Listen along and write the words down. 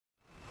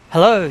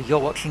Hello, you're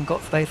watching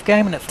Got Space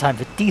Game and it's time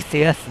for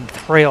DCS in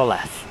 3 or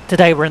less.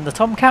 Today we're in the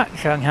Tomcat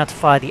showing how to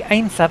fire the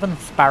AIM7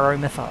 Sparrow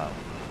missile.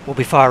 We'll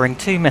be firing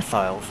 2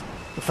 missiles.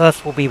 The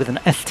first will be with an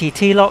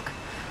STT lock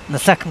and the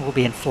second will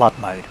be in flood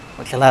mode,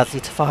 which allows you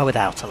to fire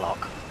without a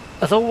lock.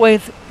 As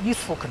always,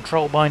 useful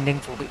control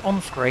bindings will be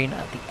on screen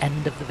at the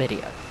end of the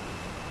video.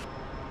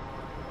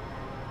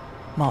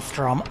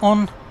 Master arm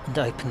on and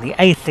open the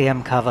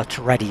ACM cover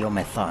to ready your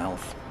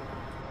missiles.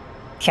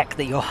 Check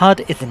that your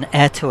HUD is in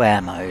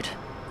air-to-air mode.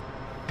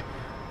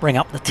 Bring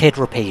up the TID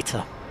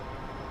repeater.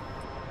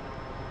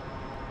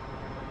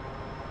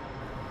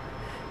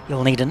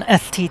 You'll need an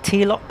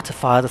STT lock to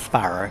fire the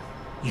Sparrow.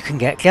 You can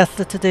get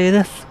Jester to do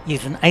this,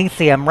 use an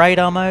ACM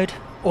radar mode,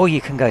 or you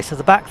can go to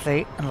the back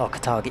seat and lock a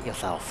target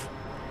yourself.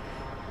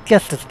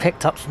 Jester's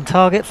picked up some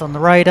targets on the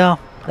radar.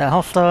 They're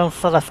hostile,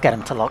 so let's get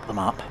him to lock them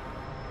up.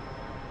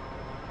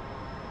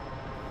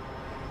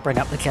 Bring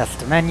up the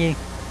Jester menu.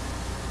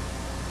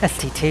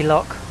 STT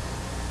lock.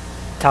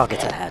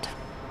 Target ahead.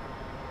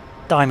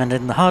 Diamond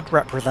in the HUD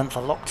represents a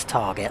locked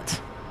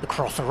target. The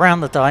cross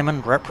around the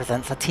diamond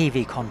represents a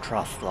TV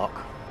contrast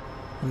lock.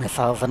 The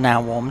missiles are now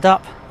warmed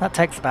up. That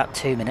takes about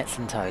 2 minutes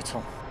in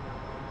total.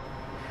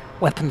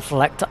 Weapon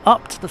selector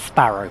up to the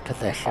Sparrow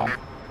position.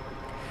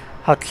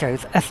 HUD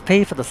shows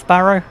SP for the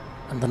Sparrow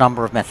and the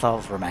number of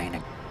missiles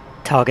remaining.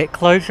 Target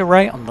closure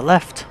rate on the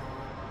left.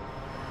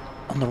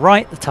 On the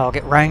right, the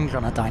target range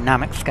on a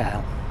dynamic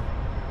scale.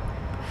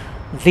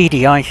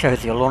 VDI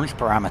shows your launch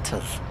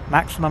parameters.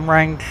 Maximum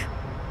range,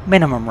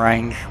 minimum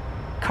range,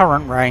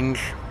 current range,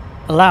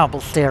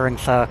 allowable steering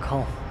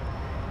circle,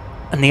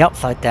 and the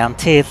upside down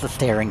T is the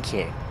steering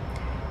cue.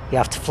 You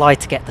have to fly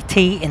to get the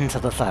T into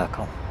the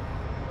circle.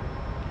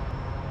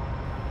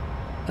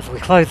 As we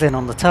close in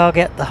on the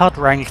target, the HUD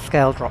range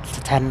scale drops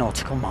to 10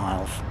 nautical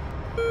miles.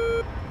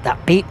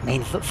 That beep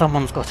means that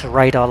someone's got a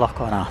radar lock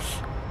on us.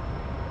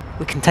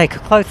 We can take a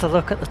closer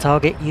look at the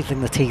target using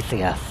the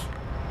TCS.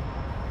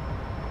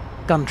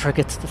 Gun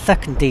trigger to the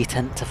second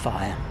detent to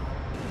fire.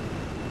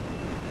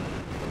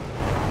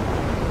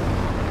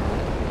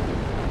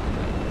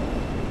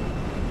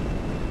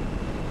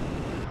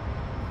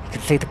 You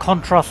can see the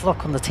contrast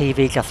lock on the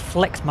TV just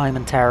flicked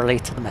momentarily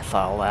to the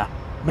missile there.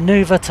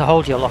 Maneuver to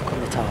hold your lock on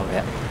the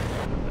target.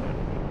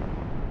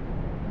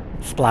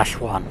 Splash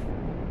 1.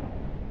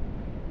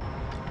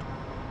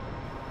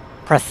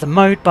 Press the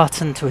mode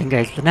button to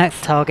engage the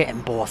next target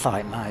in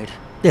Boresight mode.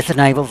 This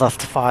enables us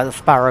to fire the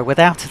Sparrow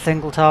without a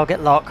single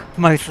target lock,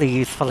 mostly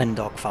useful in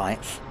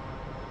dogfights.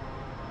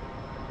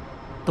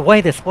 The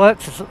way this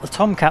works is that the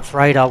Tomcat's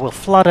radar will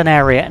flood an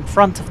area in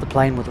front of the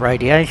plane with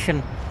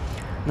radiation,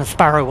 and the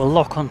Sparrow will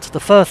lock onto the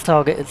first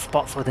target it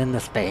spots within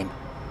this beam.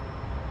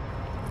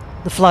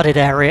 The flooded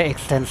area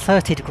extends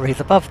 30 degrees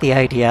above the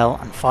ADL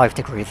and 5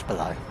 degrees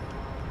below.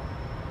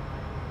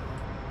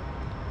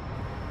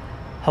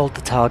 Hold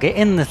the target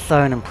in this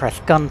zone and press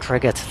gun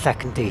trigger to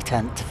second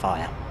detent to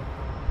fire.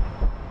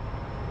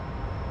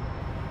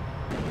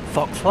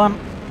 Fox 1.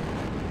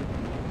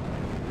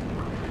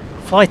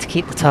 Fly to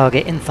keep the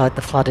target inside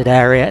the flooded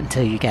area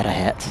until you get a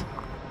hit.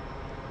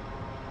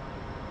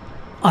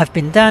 I've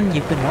been Dan,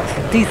 you've been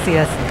watching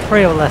DCS in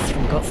 3 or less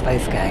from Got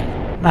Space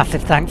Game.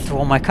 Massive thanks to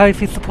all my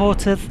Ko-fi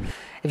supporters.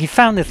 If you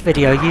found this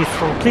video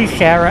useful, please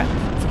share it,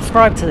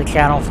 subscribe to the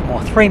channel for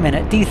more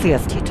 3-minute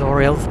DCS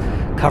tutorials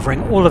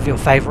covering all of your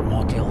favourite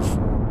modules.